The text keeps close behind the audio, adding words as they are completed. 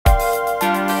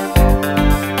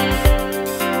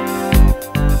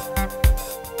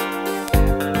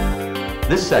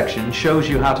This section shows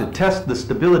you how to test the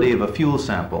stability of a fuel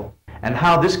sample and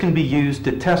how this can be used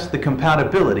to test the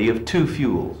compatibility of two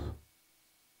fuels.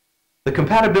 The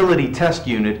compatibility test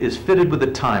unit is fitted with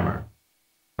a timer.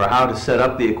 For how to set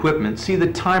up the equipment, see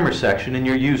the timer section in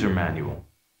your user manual.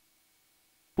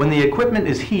 When the equipment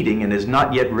is heating and is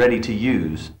not yet ready to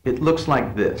use, it looks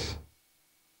like this.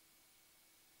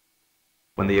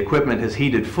 When the equipment has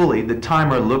heated fully, the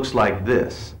timer looks like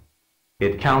this.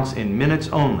 It counts in minutes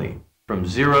only, from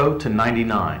 0 to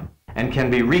 99, and can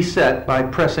be reset by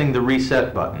pressing the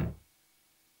reset button.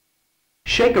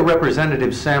 Shake a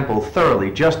representative sample thoroughly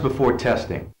just before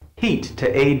testing. Heat to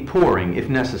aid pouring if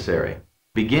necessary.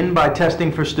 Begin by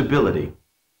testing for stability.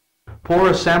 Pour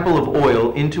a sample of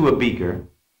oil into a beaker,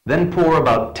 then pour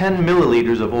about 10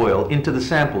 milliliters of oil into the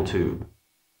sample tube.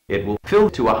 It will fill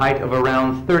to a height of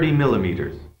around 30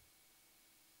 millimeters.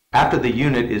 After the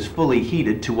unit is fully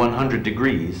heated to 100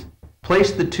 degrees,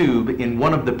 place the tube in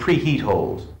one of the preheat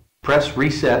holes. Press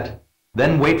reset,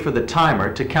 then wait for the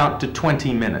timer to count to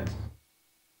 20 minutes.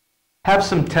 Have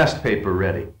some test paper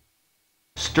ready.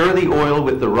 Stir the oil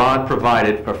with the rod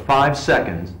provided for 5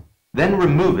 seconds, then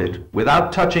remove it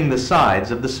without touching the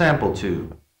sides of the sample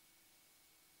tube.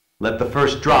 Let the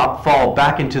first drop fall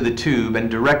back into the tube and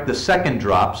direct the second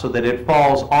drop so that it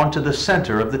falls onto the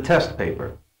center of the test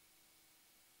paper.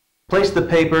 Place the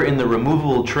paper in the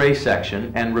removable tray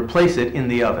section and replace it in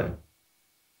the oven.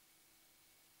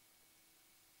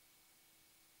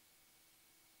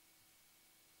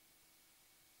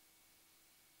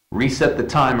 Reset the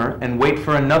timer and wait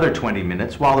for another 20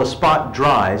 minutes while the spot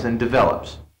dries and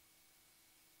develops.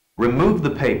 Remove the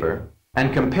paper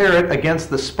and compare it against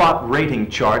the spot rating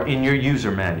chart in your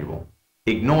user manual.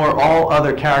 Ignore all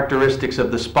other characteristics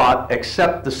of the spot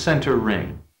except the center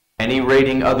ring. Any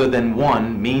rating other than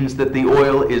 1 means that the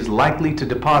oil is likely to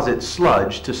deposit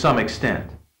sludge to some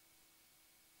extent.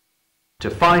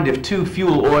 To find if two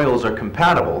fuel oils are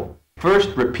compatible,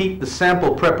 first repeat the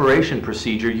sample preparation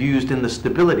procedure used in the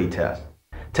stability test.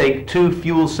 Take 2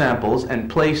 fuel samples and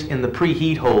place in the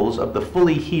preheat holes of the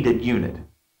fully heated unit.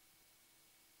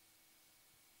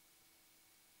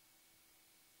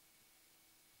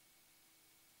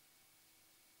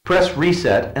 Press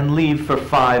reset and leave for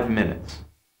 5 minutes.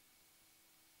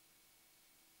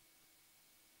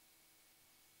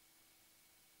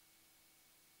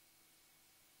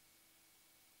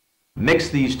 Mix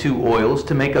these 2 oils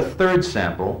to make a third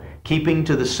sample, keeping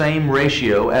to the same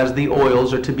ratio as the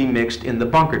oils are to be mixed in the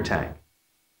bunker tank.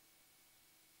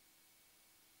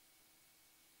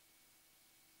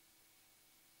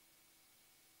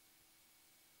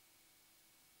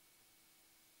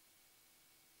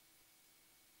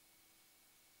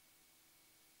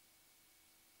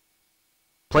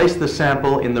 Place the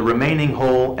sample in the remaining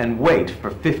hole and wait for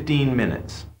 15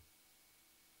 minutes.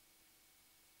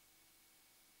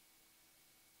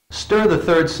 Stir the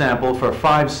third sample for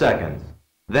 5 seconds,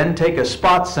 then take a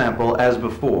spot sample as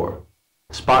before.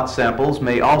 Spot samples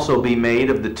may also be made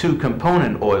of the 2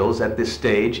 component oils at this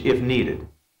stage if needed.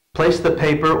 Place the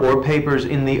paper or papers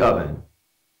in the oven.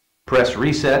 Press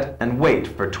reset and wait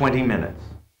for 20 minutes.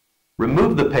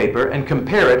 Remove the paper and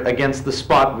compare it against the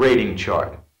spot rating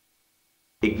chart.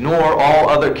 Ignore all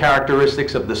other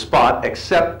characteristics of the spot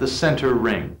except the center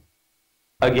ring.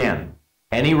 Again,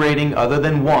 any rating other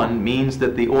than 1 means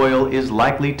that the oil is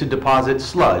likely to deposit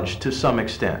sludge to some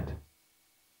extent.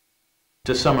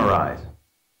 To summarize,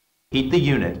 heat the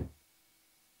unit,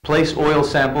 place oil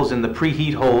samples in the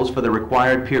preheat holes for the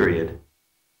required period,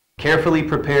 carefully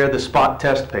prepare the spot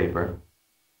test paper,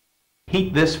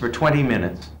 heat this for 20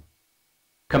 minutes,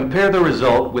 compare the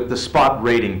result with the spot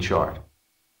rating chart.